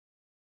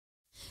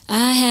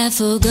I have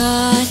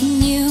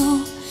forgotten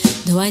you,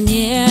 though I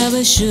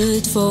never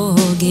should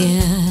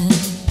forget.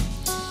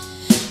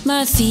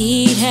 My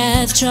feet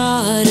have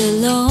trod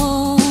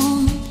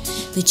alone,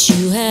 but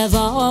you have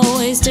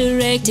always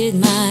directed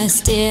my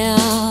steps.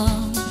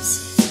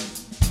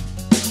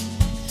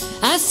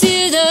 I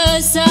feel the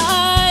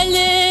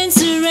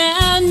silence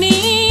around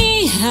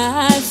me,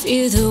 I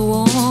feel the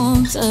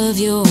warmth of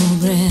your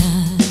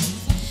breath.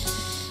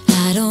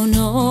 I don't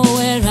know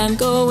where I'm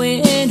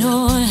going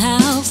or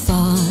how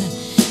far,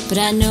 but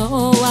I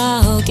know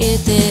I'll get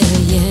there,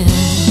 yeah.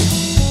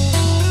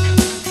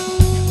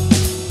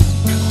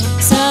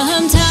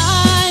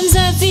 Sometimes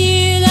I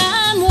feel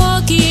I'm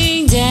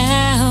walking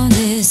down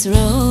this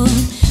road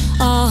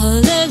all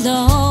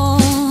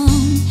alone,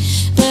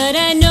 but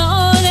I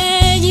know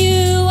that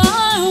you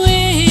are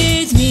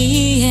with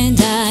me, and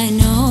I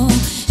know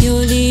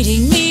you're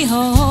leading me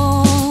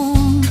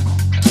home.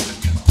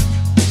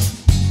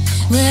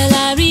 Well,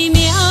 I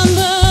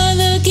remember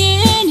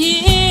looking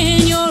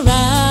in your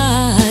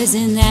eyes,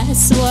 and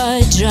that's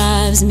what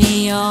drives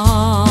me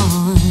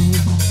on.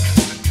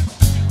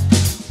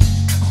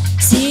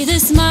 See the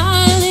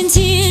smile and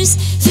tears,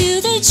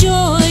 feel the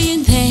joy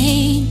and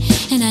pain,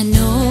 and I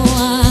know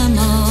I'm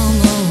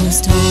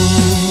almost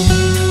home.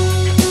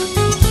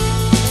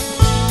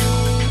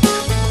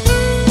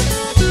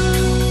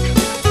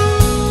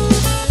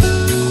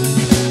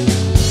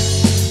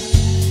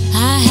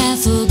 I have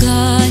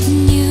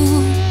forgotten you,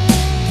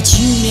 but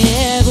you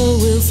never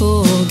will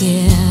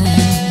forget.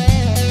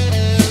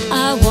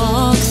 I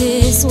walk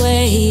this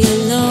way alone,